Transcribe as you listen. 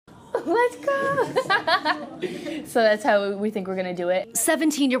let's go. So that's how we think we're gonna do it.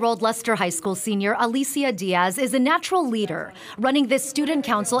 17-year-old Leicester High School senior Aliciea Diaz is a natural leader, running this student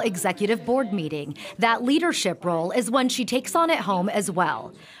council executive board meeting. That leadership role is one she takes on at home as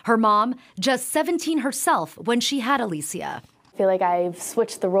well. Her mom, just 17 herself when she had Aliciea. I feel like I've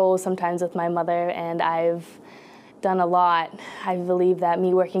switched the roles sometimes with my mother, and I've done a lot. I believe that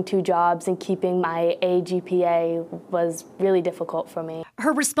me working 2 jobs and keeping my A GPA was really difficult for me.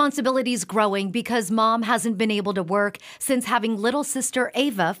 Her responsibilities growing because mom hasn't been able to work since having little sister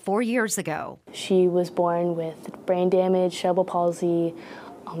Ava 4 years ago. She was born with brain damage, cerebral palsy,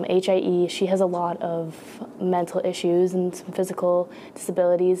 HIE. She has a lot of mental issues and some physical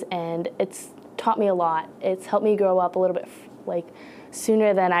disabilities, and it's taught me a lot. It's helped me grow up a little bit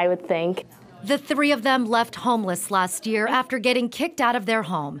sooner than I would think. The 3 of them left homeless last year after getting kicked out of their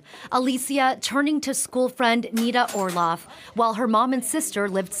home. Aliciea turning to school friend Nita Orloff, while her mom and sister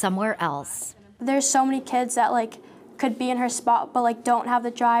lived somewhere else. There's so many kids that could be in her spot but don't have the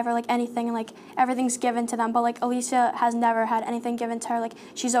drive or anything, and everything's given to them, but Aliciea has never had anything given to her.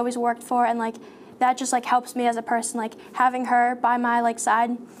 She's always worked for it, and that just helps me as a person. Having her by my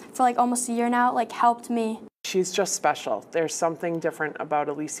side for almost a year now helped me. She's just special. There's something different about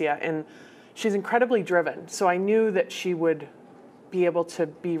Aliciea, and she's incredibly driven, so I knew that she would be able to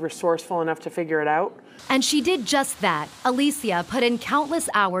be resourceful enough to figure it out. And she did just that. Aliciea put in countless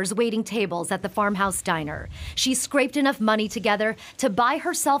hours waiting tables at the farmhouse diner. She scraped enough money together to buy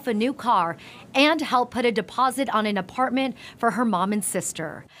herself a new car and help put a deposit on an apartment for her mom and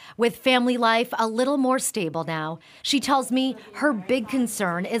sister. With family life a little more stable now, she tells me her big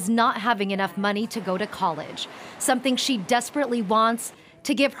concern is not having enough money to go to college, something she desperately wants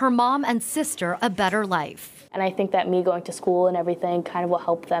to give her mom and sister a better life. And I think that me going to school and everything kind of will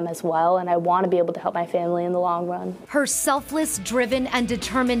help them as well, and I want to be able to help my family in the long run. Her selfless, driven, and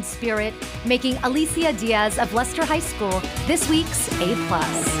determined spirit making Aliciea Diaz of Leicester High School this week's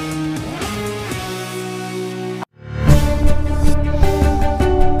A+.